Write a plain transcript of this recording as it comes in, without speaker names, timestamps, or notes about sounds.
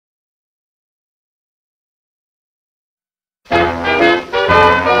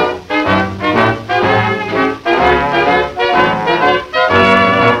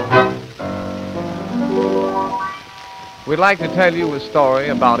We'd like to tell you a story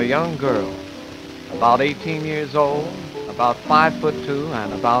about a young girl, about 18 years old, about 5'2",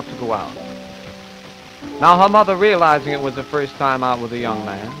 and about to go out. Now her mother, realizing it was the first time out with a young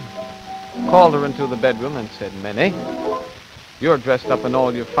man, called her into the bedroom and said, "Minnie, you're dressed up in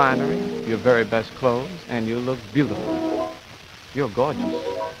all your finery, your very best clothes, and you look beautiful. You're gorgeous.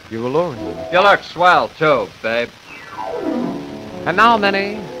 You're alluring. You look swell, too, babe. And now,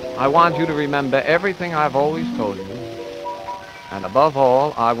 Minnie, I want you to remember everything I've always told you. And above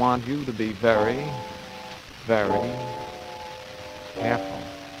all, I want you to be very, very careful."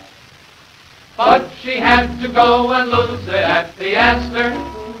 But she had to go and lose it at the Astor.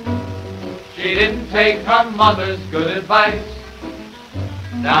 She didn't take her mother's good advice.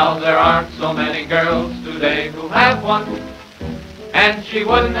 Now there aren't so many girls today who have one, and she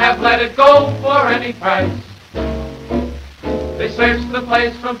wouldn't have let it go for any price. They searched the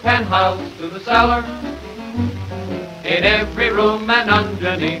place from penthouse to the cellar, in every room and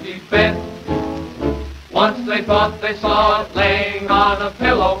underneath each bed. Once they thought they saw it laying on a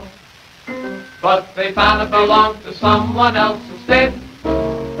pillow, but they found it belonged to someone else instead.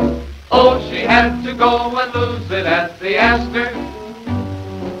 Oh, she had to go and lose it at the Astor.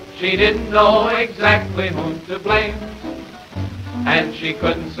 She didn't know exactly whom to blame, and she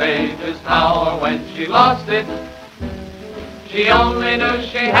couldn't say just how or when she lost it. She only knew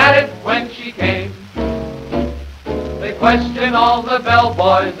she had it when she came. They questioned all the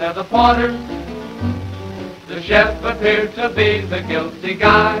bellboys and the porters. The chef appeared to be the guilty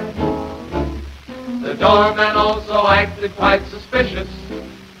guy. The doorman also acted quite suspicious,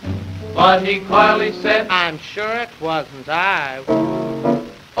 but he coyly said, "I'm sure it wasn't I."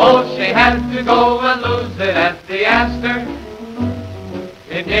 Oh, she had to go and lose it at the Astor.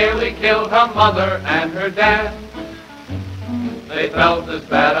 It nearly killed her mother and her dad. They felt as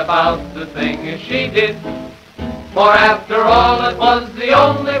bad about the thing as she did, for after all it was the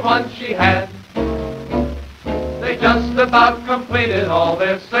only one she had. They just about completed all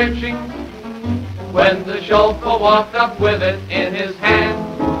their searching when the chauffeur walked up with it in his hand.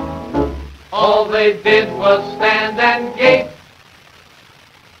 All they did was stand and gape.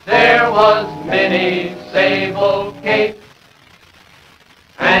 There was Minnie's sable cape,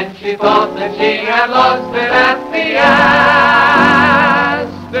 and she thought that she had lost it at the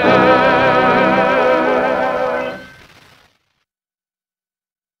Astor.